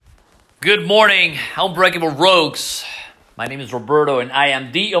Good morning, Unbreakable Rogues. My name is Roberto and I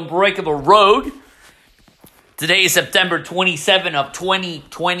am the Unbreakable Rogue. Today is September 27 of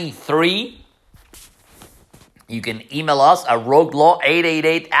 2023. You can email us at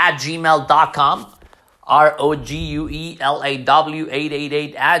roguelaw888@gmail.com.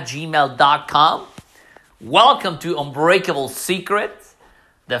 ROGUELAW888@gmail.com. Welcome to Unbreakable Secrets,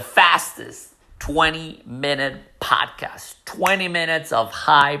 the fastest 20-minute podcast. 20 minutes of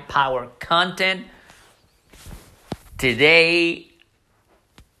high-power content. Today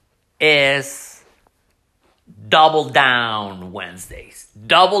is Double Down Wednesdays.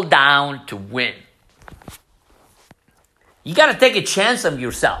 Double down to win. You got to take a chance on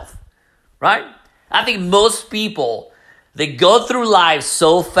yourself, right? I think most people, they go through life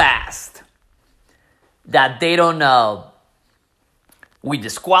so fast that they don't know. We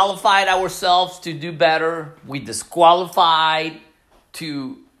disqualified ourselves to do better. We disqualified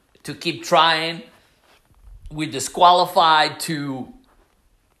to keep trying. We disqualified to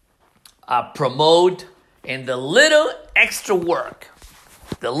promote. And the little extra work,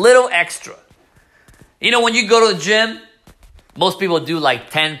 the little extra. You know, when you go to the gym, most people do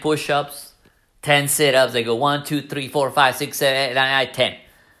like 10 push-ups, 10 sit-ups. They go 1, 2, 3, 4, 5, 6, 7, 8, 9, 10.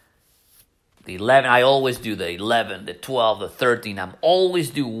 The 11, I always do the 11, the 12, the 13. I'm always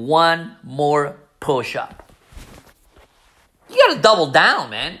do one more push-up. You got to double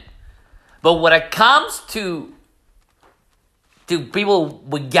down, man. But when it comes to people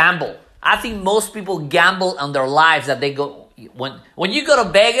with gamble, I think most people gamble on their lives that they go, when you go to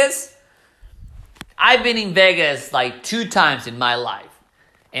Vegas, I've been in Vegas like 2 times in my life.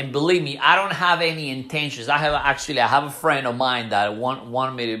 And believe me, I don't have any intentions. I have a friend of mine that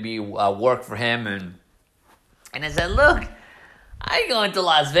wanted me to be work for him, and I said, look, I ain't going to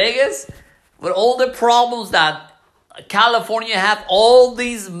Las Vegas with all the problems that California have. All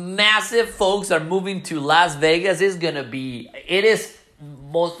these massive folks are moving to Las Vegas. It is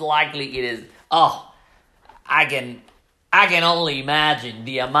most likely it is. Oh, I can only imagine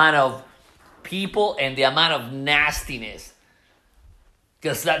the amount of people and the amount of nastiness.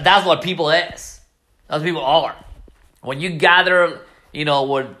 Because that's what people is. That's what people are. When you gather,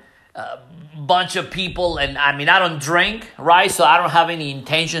 with a bunch of people, and I mean, I don't drink, right? So I don't have any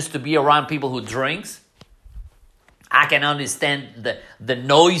intentions to be around people who drinks. I can understand the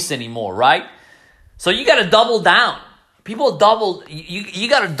noise anymore, right? So you got to double down. People double. You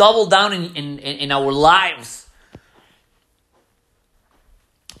got to double down in our lives.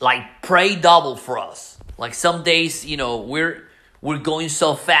 Like pray double for us. Like some days, we're going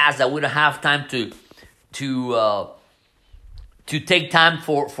so fast that we don't have time to take time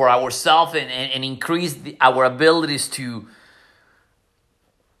for ourselves and increase our abilities to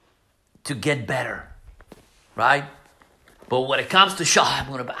get better, right? But when it comes to I'm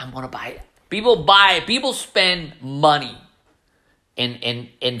gonna buy it. People spend money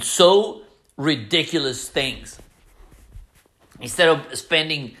in so ridiculous things. Instead of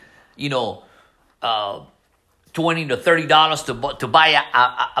spending, $20 to $30 to buy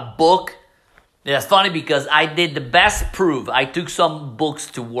a book. That's funny because I did the best proof. I took some books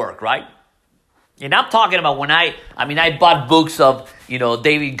to work, right? And I'm talking about when I bought books of,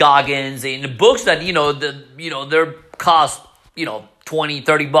 David Goggins and books that, they're cost, $20,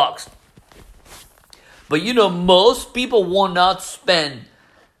 $30. But, most people will not spend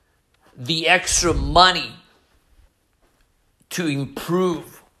the extra money to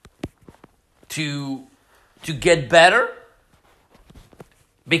improve, to get better,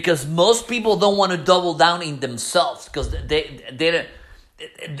 because most people don't want to double down in themselves because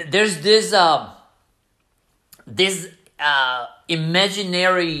there's this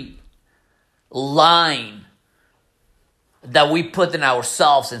imaginary line that we put in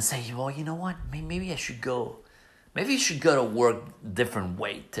ourselves and say, well, you know what? Maybe I should go. Maybe I should go to work different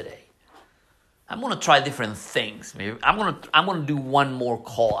way today. I'm gonna try different things. Maybe I'm gonna do one more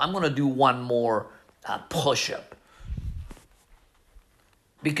call. I'm gonna do one more push-up.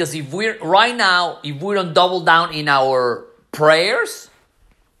 Because if we don't double down in our prayers,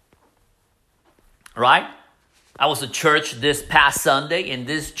 right? I was at church this past Sunday, and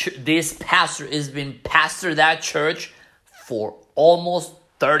this pastor has been pastor that church for almost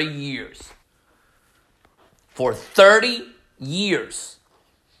 30 years. For 30 years.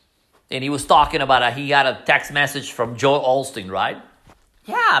 And he was talking about he got a text message from Joel Osteen, right?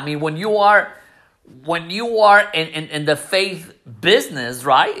 Yeah, I mean, when you are in the faith business,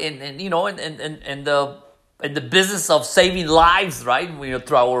 right? And in the business of saving lives, right?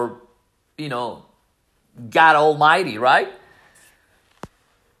 Through our, God Almighty, right?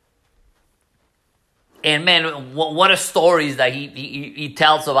 And man, what a stories that he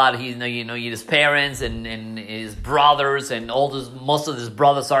tells about his parents and his brothers and most of his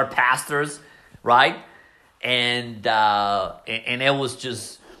brothers are pastors, right? And it was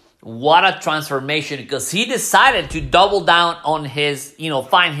just what a transformation, because he decided to double down on his,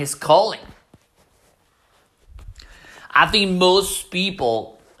 find his calling. I think most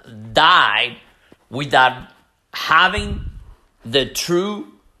people died without having the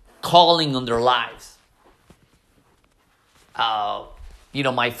true calling on their lives.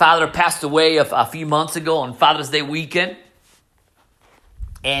 My father passed away a few months ago on Father's Day weekend,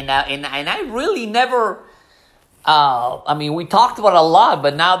 and I really never. We talked about it a lot,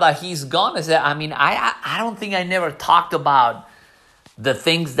 but now that he's gone, I don't think I never talked about the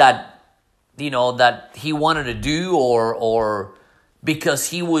things that that he wanted to do, or because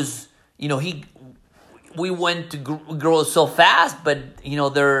he was, we went to grow so fast, but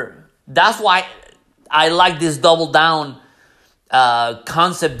that's why I like this double down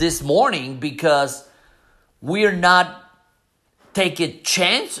concept this morning, because we're not taking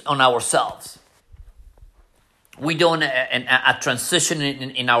chance on ourselves. We doing a transition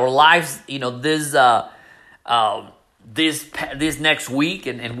in our lives, this next week,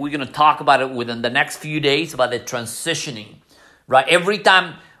 and we're going to talk about it within the next few days about the transitioning, right? Every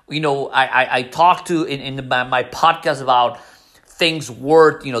time, I talk to in my podcast about things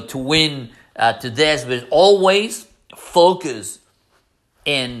worth, to win, to this, but always focus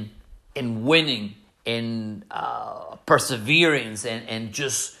in winning, in perseverance, and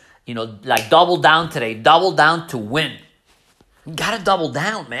just, like double down today, double down to win. You gotta double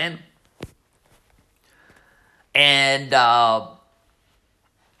down, man. And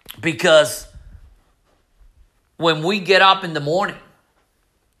because when we get up in the morning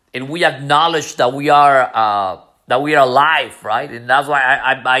and we acknowledge that we are alive, right? And that's why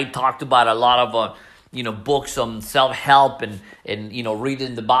I talked about a lot of books on self-help and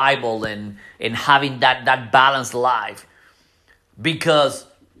reading the Bible and having that balanced life. Because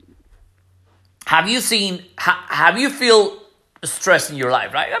have you feel stress in your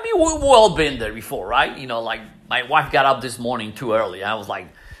life, right? We've all been there before, right? Like my wife got up this morning too early. I was like,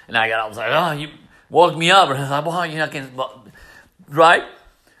 oh, you woke me up. And I was like, well, I can't, right?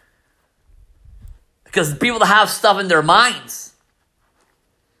 Because people that have stuff in their minds.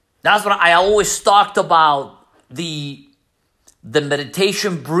 That's what I always talked about, the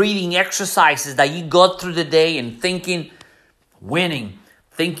meditation breathing exercises that you go through the day and thinking winning,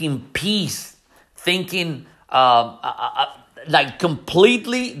 thinking peace, thinking like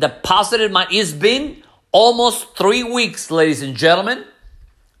completely the positive mind. It's been almost 3 weeks, ladies and gentlemen.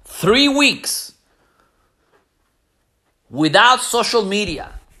 3 weeks without social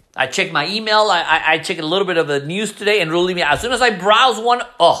media. I checked my email. I checked a little bit of the news today, and really, as soon as I browsed one,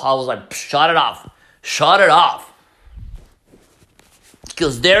 I was like, shut it off.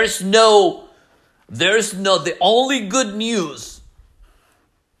 Because the only good news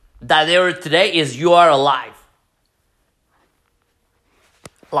that there is today is you are alive.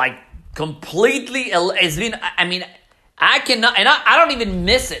 Like completely, it's been, I cannot, and I don't even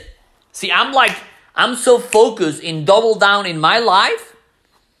miss it. See, I'm so focused in double down in my life,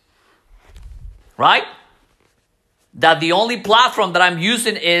 right? That the only platform that I'm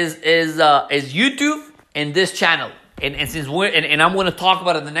using is YouTube and this channel. And since I'm going to talk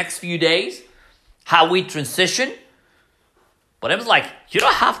about it in the next few days, how we transition. But it was like, you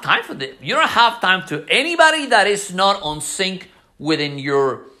don't have time for this. You don't have time to anybody that is not on sync within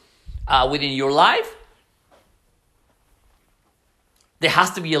your life. There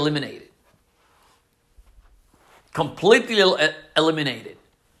has to be eliminated. Completely eliminated.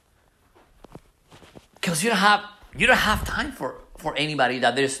 Because you don't have time for anybody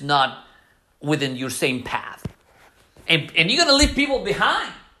that is not within your same path. And you're going to leave people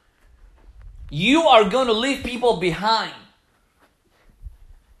behind. You are going to leave people behind.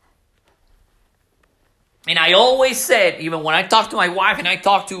 And I always said, even when I talk to my wife and I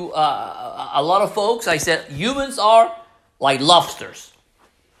talk to a lot of folks, I said, humans are like lobsters.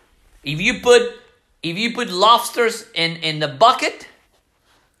 If you put lobsters in the bucket,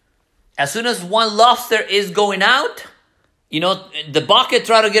 as soon as one lobster is going out, the bucket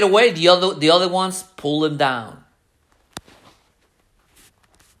try to get away, the other ones pull them down.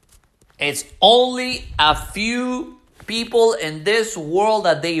 It's only a few people in this world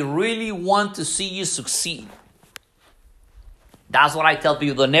that they really want to see you succeed. That's what I tell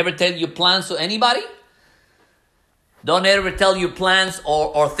people. Don't ever tell your plans to anybody. Don't ever tell your plans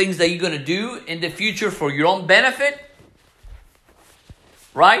or things that you're going to do in the future for your own benefit.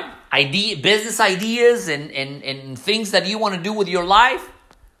 Right? Business ideas and things that you want to do with your life.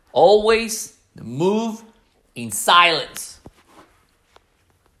 Always Move in silence,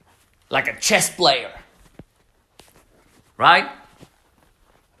 like a chess player, right?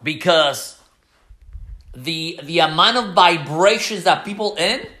 Because the amount of vibrations that people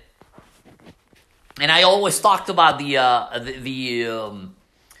in, and I always talked about the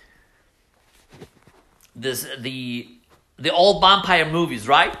old vampire movies,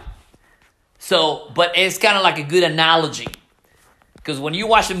 right? So, but it's kind of like a good analogy. Because when you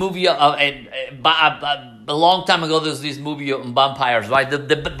watch a movie a long time ago, there's this movie on vampires, right? But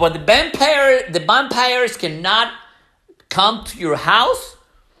the vampires cannot come to your house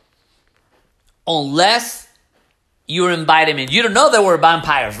unless you invite them in. You don't know they were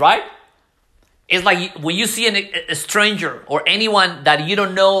vampires, right? It's like when you see a stranger or anyone that you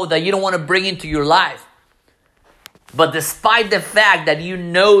don't know, that you don't want to bring into your life. But despite the fact that you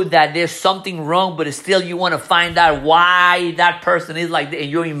know that there's something wrong, but still you want to find out why that person is like that,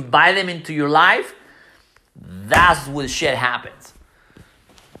 and you invite them into your life, that's when shit happens.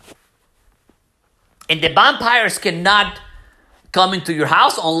 And the vampires cannot come into your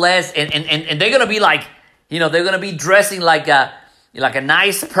house unless, and they're going to be like, they're going to be dressing like a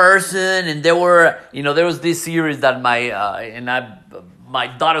nice person. And there was this series that my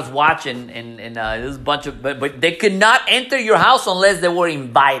daughter's watching, and there's a bunch of, but they could not enter your house unless they were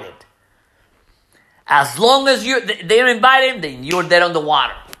invited. As long as they're invited, then you're dead on the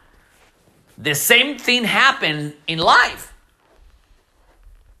water. The same thing happens in life.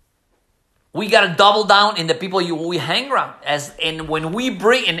 We got to double down in the people we hang around. And when we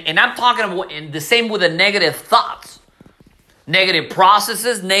bring, and I'm talking about the same with the negative thoughts, negative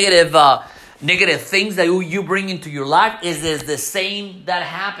processes, negative things that you bring into your life is the same that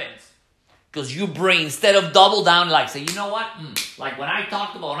happens. Because you bring, instead of double down, like say, you know what? Like when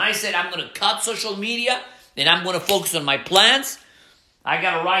I said I'm going to cut social media and I'm going to focus on my plans, I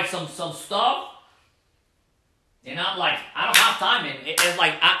got to write some stuff. And I'm like, I don't have time. It's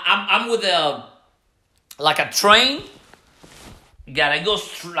like I'm with a train. It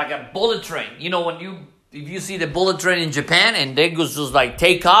goes like a bullet train. If you see the bullet train in Japan and they goes just like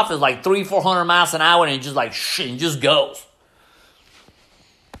take off, it's like 300-400 miles an hour and it just like and just goes.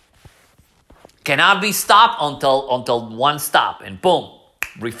 Cannot be stopped until one stop and boom,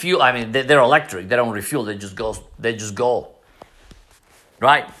 refuel. I mean, they're electric. They don't refuel. They just go.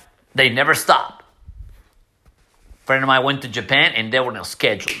 Right? They never stop. A friend of mine went to Japan and there was no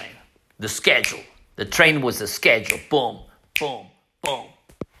schedule, man. The schedule. The train was the schedule. Boom, boom, boom.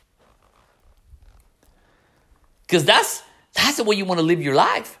 Because that's the way you want to live your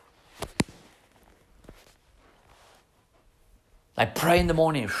life. Like pray in the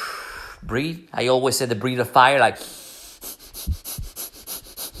morning. Breathe. I always say the breathe of fire. Like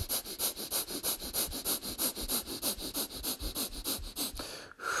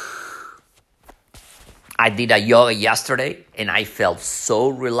I did a yoga yesterday and I felt so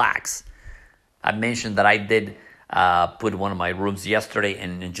relaxed. I mentioned that I did put one of my rooms yesterday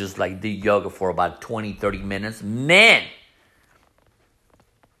and just like did yoga for about 20-30 minutes. Man,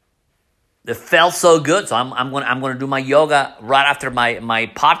 it felt so good. So I'm gonna do my yoga right after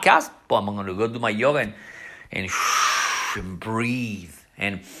my podcast. But I'm gonna go do my yoga and breathe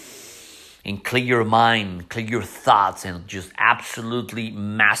and clear your mind, clear your thoughts, and just absolutely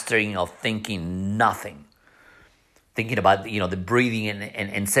mastering of thinking nothing. Thinking about the breathing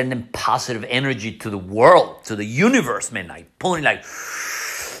and sending positive energy to the world, to the universe, man. Like pulling like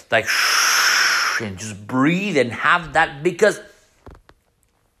and just breathe and have that, because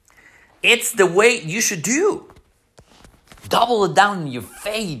it's the way you should do. Double it down in your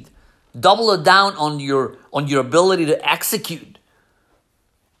faith. Double it down on your ability to execute.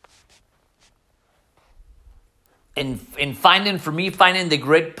 And finding the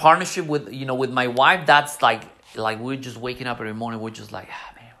great partnership with my wife, that's like we're just waking up every morning, we're just like,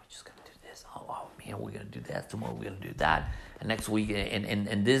 man, we're just gonna do this. Oh man, we're gonna do that. Tomorrow we're gonna do that. And next week,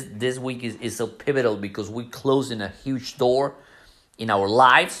 and this week is so pivotal because we're closing a huge door in our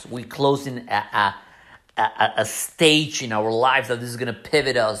lives. We're closing a stage in our lives that this is gonna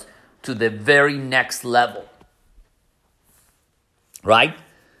pivot us to the very next level. Right?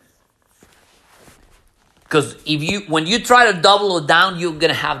 Because when you try to double it down, you're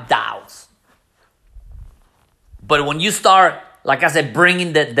gonna have doubts. But when you start, like I said,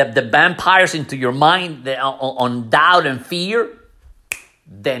 bringing the vampires into your mind on doubt and fear,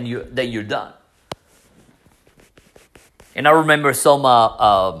 then you're done. And I remember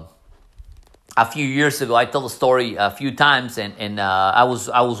a few years ago, I told the story a few times, and I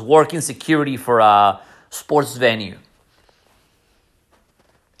was working security for a sports venue.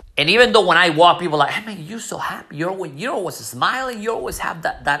 And even though when I walk, people are like, hey man, you're so happy. You're always smiling. You always have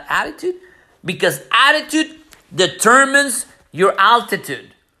that attitude. Because attitude determines your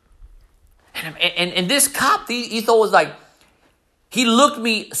altitude. And this cop, he thought was like, he looked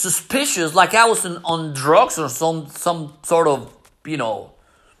me suspicious, like I was on drugs or some sort of,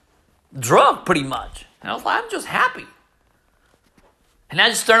 drug pretty much. And I was like, I'm just happy. And I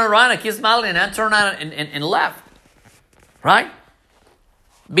just turned around, I kept smiling, and I turned around and left. Right?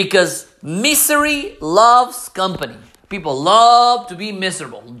 Because misery loves company. People love to be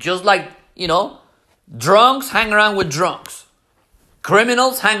miserable. Just like, drunks hang around with drunks.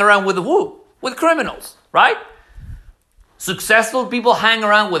 Criminals hang around with who? With criminals, right? Successful people hang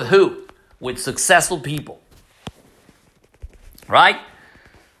around with who? With successful people. Right?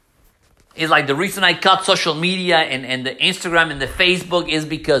 It's like the reason I cut social media and the Instagram and the Facebook is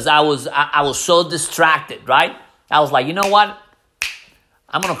because I was so distracted, right? I was like, you know what?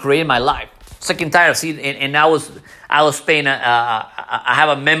 I'm gonna create my life. Sick and tired of seeing, and I was paying. I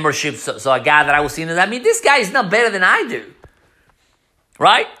have a membership, so a guy that I was seeing. I mean, this guy is not better than I do,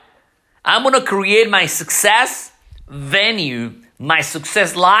 right? I'm gonna create my success venue, my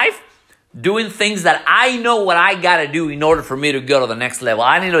success life, doing things that I know what I gotta do in order for me to go to the next level.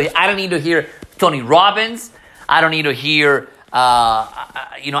 I don't need to hear Tony Robbins. I don't need to hear.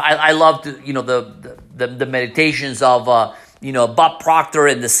 I love to, the meditations of. Bob Proctor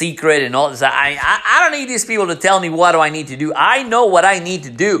and The Secret and all this. I don't need these people to tell me what do I need to do. I know what I need to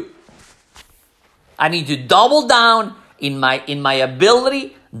do. I need to double down in my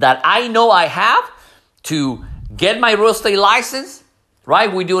ability that I know I have to get my real estate license.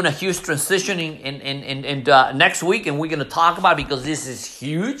 Right? We're doing a huge transition in next week, and we're going to talk about it because this is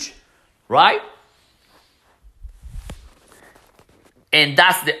huge. Right? And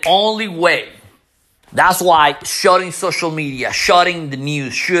that's the only way. That's why shutting social media, shutting the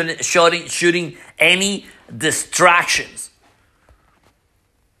news, shutting any distractions.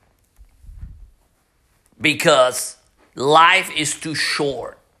 Because life is too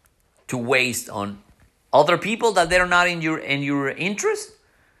short to waste on other people that they're not in your interest.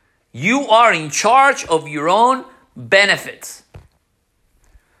 You are in charge of your own benefits.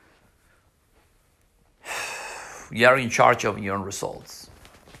 You are in charge of your own results.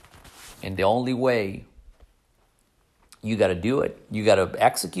 And the only way you got to do it, you got to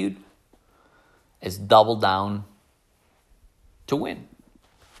execute, is double down to win.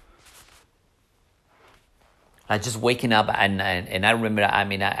 I just waking up and I remember. I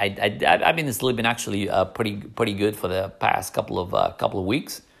mean, I've been sleeping actually pretty good for the past couple of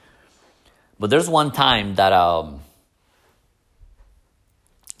weeks. But there's one time that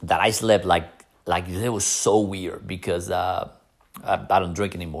I slept like it was so weird because. I don't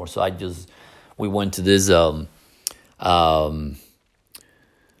drink anymore, so we went to this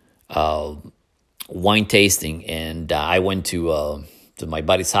wine tasting, and I went to my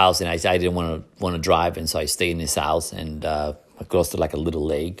buddy's house, and I didn't want to drive, and so I stayed in his house, and close to like a little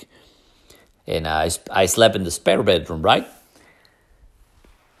lake, and I slept in the spare bedroom, right?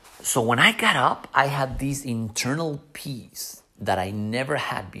 So when I got up, I had this internal peace that I never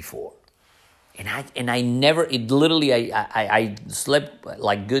had before. And I never, it literally, I slept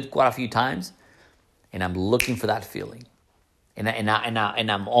like good quite a few times, and I'm looking for that feeling, and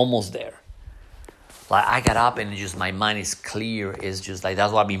I'm almost there. Like I got up and just my mind is clear. It's just like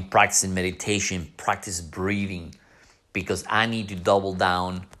that's why I've been practicing meditation, practice breathing, because I need to double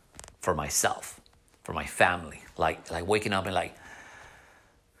down for myself, for my family. Like waking up and like,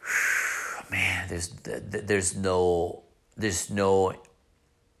 man, there's no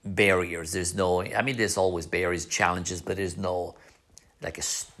barriers. There's always barriers, challenges, but there's no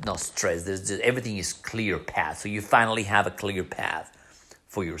stress. Everything is clear path. So you finally have a clear path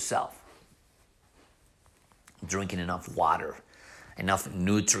for yourself. Drinking enough water, enough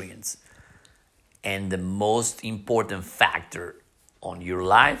nutrients. And the most important factor on your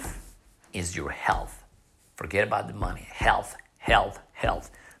life is your health. Forget about the money. Health.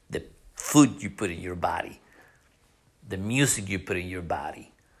 The food you put in your body. The music you put in your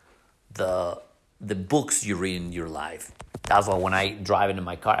body. The books you read in your life. That's why when I drive into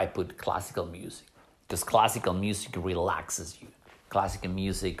my car, I put classical music. Because classical music relaxes you. Classical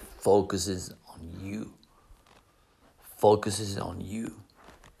music focuses on you.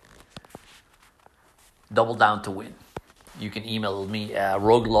 Double down to win. You can email me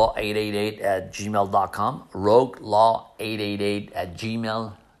roguelaw888@gmail.com.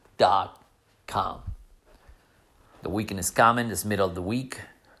 roguelaw888@gmail.com. The weekend is coming. It's middle of the week.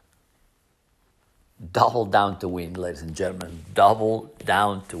 Double down to win, ladies and gentlemen. Double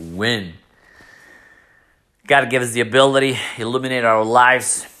down to win. God give us the ability, illuminate our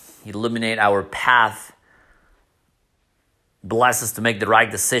lives, illuminate our path. Bless us to make the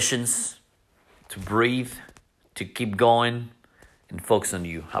right decisions. to breathe, to keep going, and focus on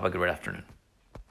you. Have a great afternoon.